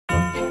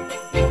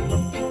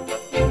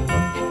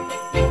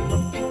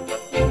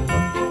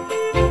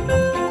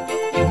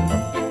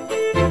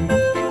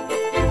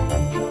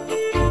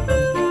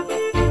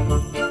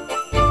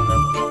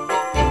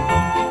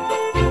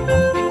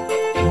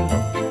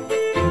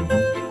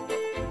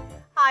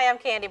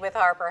Candy with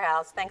Harper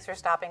House. Thanks for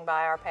stopping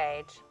by our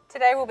page.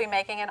 Today we'll be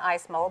making an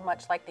ice mold,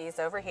 much like these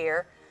over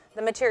here.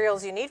 The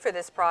materials you need for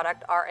this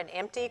product are an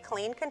empty,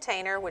 clean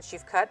container, which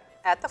you've cut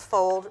at the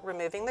fold,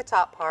 removing the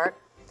top part.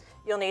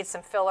 You'll need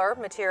some filler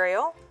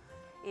material.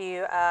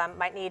 You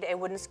might need a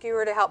wooden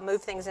skewer to help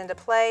move things into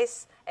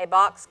place, a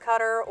box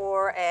cutter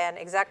or an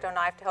X-Acto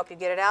knife to help you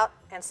get it out,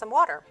 and some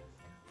water.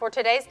 For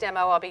today's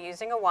demo, I'll be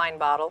using a wine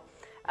bottle.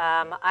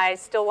 I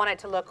still want it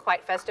to look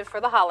quite festive for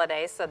the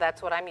holidays, so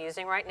that's what I'm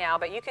using right now,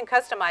 but you can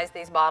customize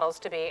these bottles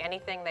to be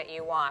anything that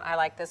you want. I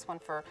like this one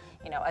for,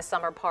 a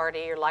summer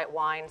party or light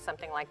wine,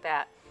 something like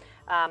that.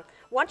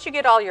 Once you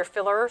get all your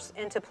fillers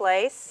into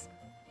place,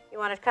 you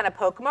want to kind of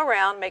poke them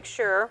around, make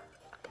sure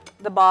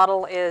the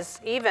bottle is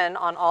even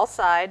on all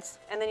sides,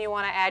 and then you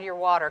want to add your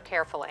water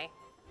carefully.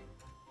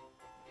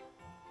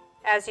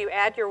 As you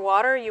add your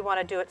water, you want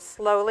to do it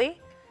slowly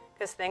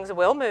because things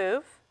will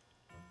move.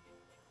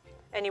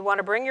 And you want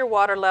to bring your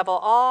water level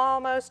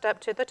almost up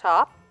to the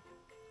top.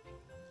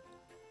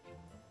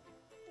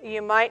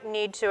 You might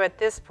need to, at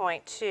this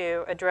point,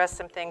 to address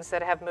some things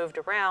that have moved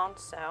around,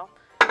 so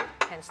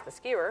hence the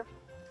skewer.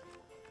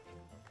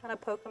 Kind of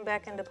poke them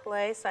back into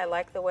place. I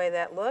like the way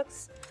that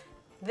looks.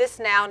 This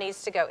now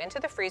needs to go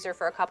into the freezer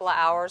for a couple of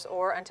hours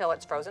or until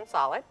it's frozen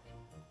solid.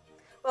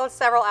 Well, it's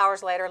several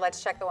hours later.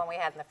 Let's check the one we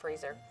had in the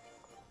freezer.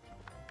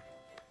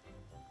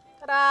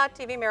 Ta-da,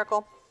 TV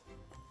miracle.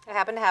 I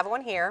happen to have one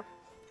here.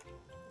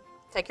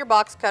 Take your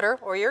box cutter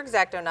or your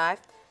X-Acto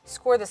knife,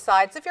 score the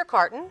sides of your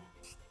carton,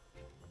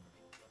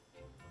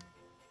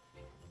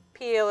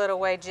 peel it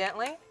away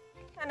gently,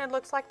 and it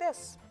looks like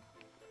this.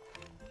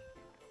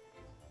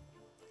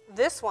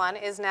 This one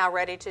is now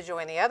ready to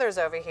join the others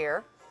over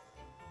here.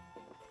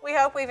 We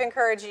hope we've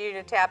encouraged you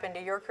to tap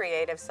into your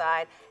creative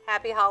side.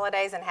 Happy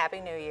holidays and Happy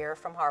New Year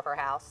from Harper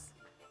House.